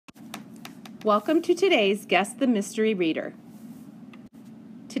Welcome to today's Guess the Mystery Reader.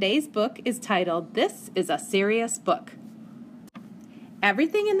 Today's book is titled, This is a Serious Book.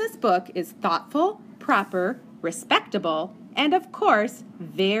 Everything in this book is thoughtful, proper, respectable, and of course,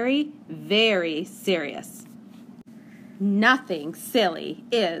 very, very serious. Nothing silly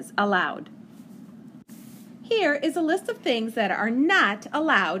is allowed. Here is a list of things that are not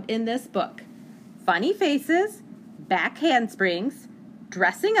allowed in this book. Funny faces, back handsprings,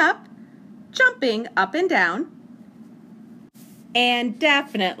 dressing up, jumping up and down, and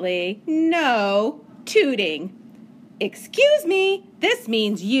definitely no tooting. Excuse me, this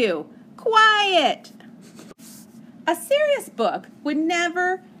means you. Quiet! A serious book would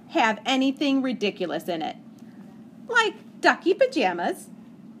never have anything ridiculous in it, like ducky pajamas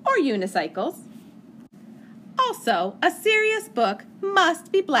or unicycles. Also, a serious book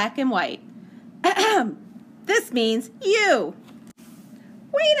must be black and white. This means you.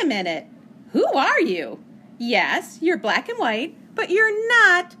 Wait a minute. Who are you? Yes, you're black and white, but you're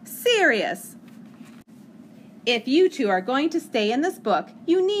not serious. If you two are going to stay in this book,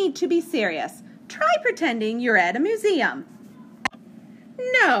 you need to be serious. Try pretending you're at a museum.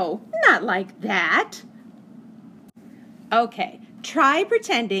 No, not like that. Okay, try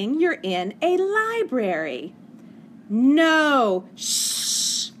pretending you're in a library. No,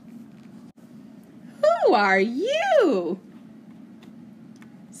 shh. Who are you?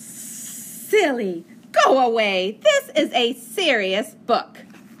 Silly, go away. This is a serious book.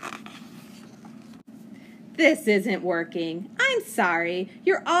 This isn't working. I'm sorry.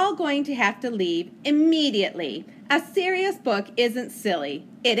 You're all going to have to leave immediately. A serious book isn't silly.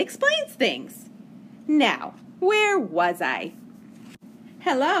 It explains things. Now, where was I?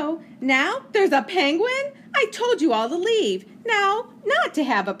 Hello? Now there's a penguin? I told you all to leave. Now, not to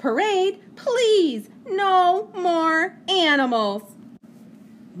have a parade. Please, no more animals.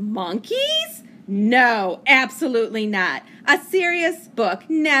 Monkeys? No, absolutely not. A serious book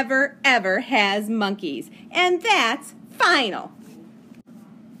never, ever has monkeys. And that's final.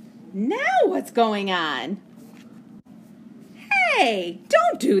 Now what's going on? Hey,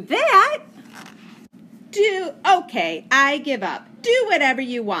 don't do that. Okay, I give up. Do whatever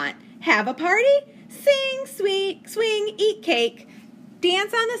you want. Have a party? Sing, swing, eat cake.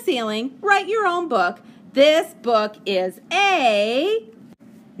 Dance on the ceiling. Write your own book. This book is a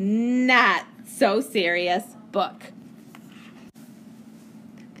not so serious book.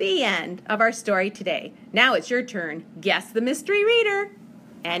 The end of our story today. Now it's your turn. Guess the mystery reader.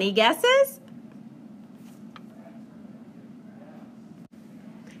 Any guesses?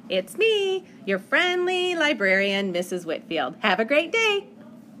 It's me, your friendly librarian, Mrs. Whitfield. Have a great day.